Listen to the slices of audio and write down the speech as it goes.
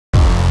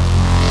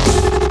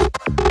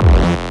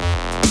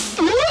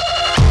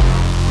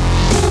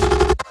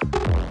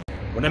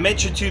When I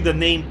mention to you the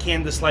name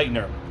Candace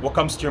Lightner, what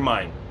comes to your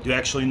mind? Do you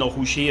actually know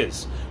who she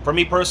is? For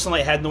me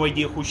personally, I had no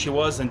idea who she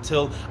was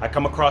until I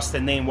come across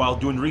that name while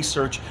doing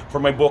research for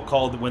my book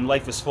called When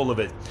Life is Full of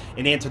It,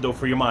 An Antidote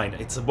for Your Mind.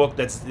 It's a book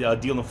that's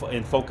dealing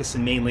and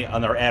focusing mainly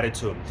on our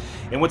attitude.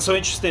 And what's so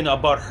interesting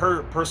about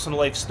her personal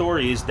life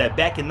story is that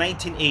back in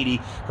 1980,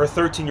 her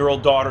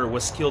 13-year-old daughter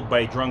was killed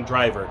by a drunk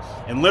driver.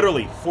 And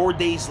literally 4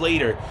 days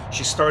later,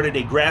 she started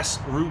a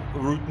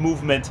grassroots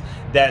movement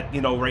that,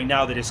 right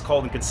now that is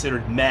called and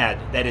considered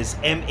MADD. That is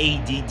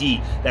M-A-D-D.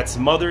 That's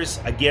Mothers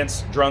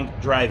Against Drunk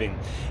Driving.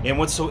 And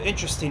what's so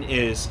interesting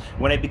is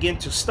when I begin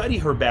to study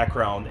her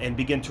background and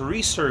begin to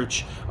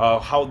research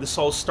how this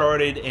all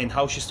started and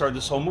how she started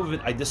this whole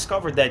movement, I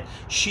discovered that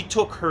she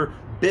took her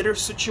bitter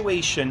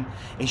situation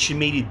and she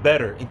made it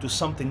better into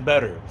something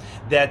better.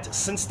 That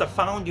since the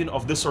founding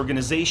of this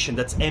organization,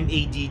 that's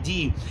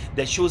MADD,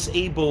 that she was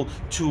able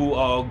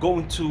to go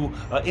into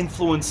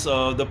influence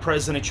the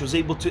president. She was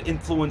able to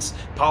influence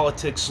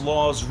politics,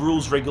 laws,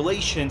 rules,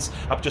 regulations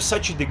up to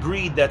such a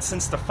degree that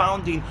since the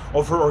founding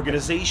of her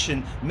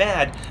organization,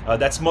 MADD,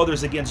 that's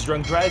Mothers Against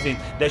Drunk Driving,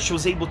 that she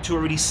was able to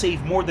already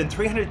save more than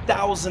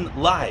 300,000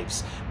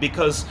 lives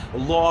because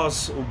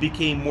laws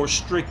became more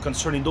strict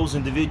concerning those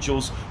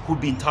individuals who'd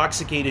be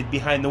intoxicated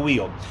behind the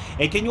wheel.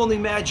 And can you only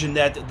imagine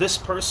that this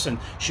person,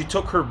 she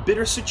took her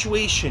bitter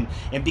situation,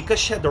 and because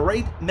she had the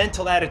right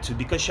mental attitude,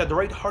 because she had the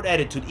right heart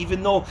attitude,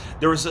 even though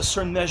there was a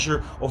certain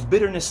measure of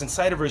bitterness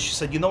inside of her, she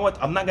said, you know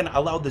what, I'm not going to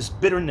allow this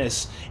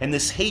bitterness and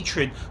this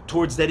hatred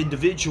towards that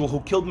individual who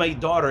killed my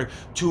daughter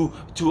to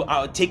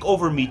take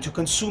over me, to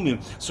consume me.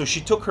 So she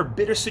took her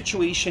bitter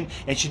situation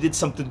and she did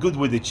something good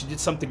with it. She did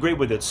something great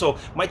with it. So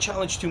my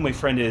challenge to you, my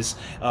friend, is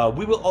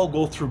we will all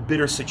go through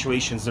bitter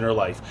situations in our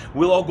life.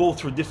 We'll all go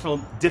through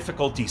different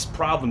difficulties,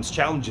 problems,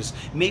 challenges.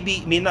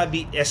 Maybe may not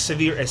be as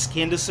severe as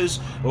Candace's,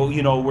 or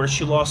where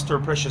she lost her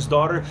precious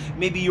daughter.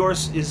 Maybe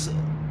yours is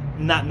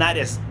not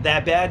as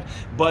that bad,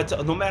 but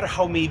no matter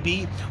how it may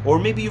be, or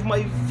maybe you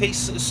might face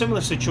similar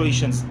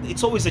situations,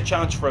 it's always a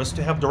challenge for us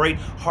to have the right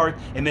heart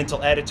and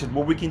mental attitude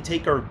where we can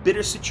take our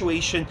bitter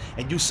situation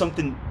and do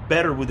something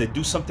better with it,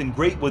 do something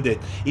great with it.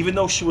 Even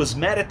though she was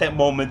mad at that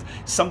moment,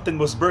 something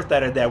was birthed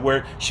out of that,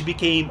 where she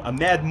became a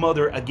mad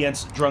mother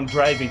against drunk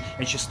driving,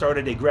 and she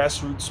started a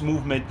grassroots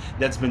movement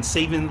that's been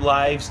saving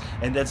lives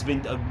and that's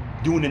been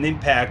doing an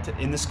impact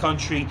in this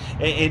country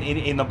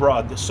and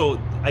abroad.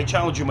 So I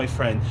challenge you, my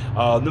friend,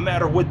 no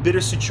matter what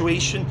bitter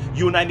situation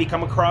you and I may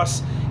come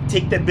across,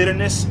 take that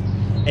bitterness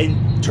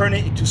and turn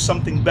it into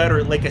something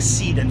better, like a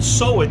seed, and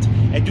sow it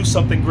and do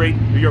something great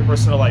in your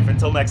personal life.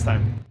 Until next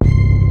time.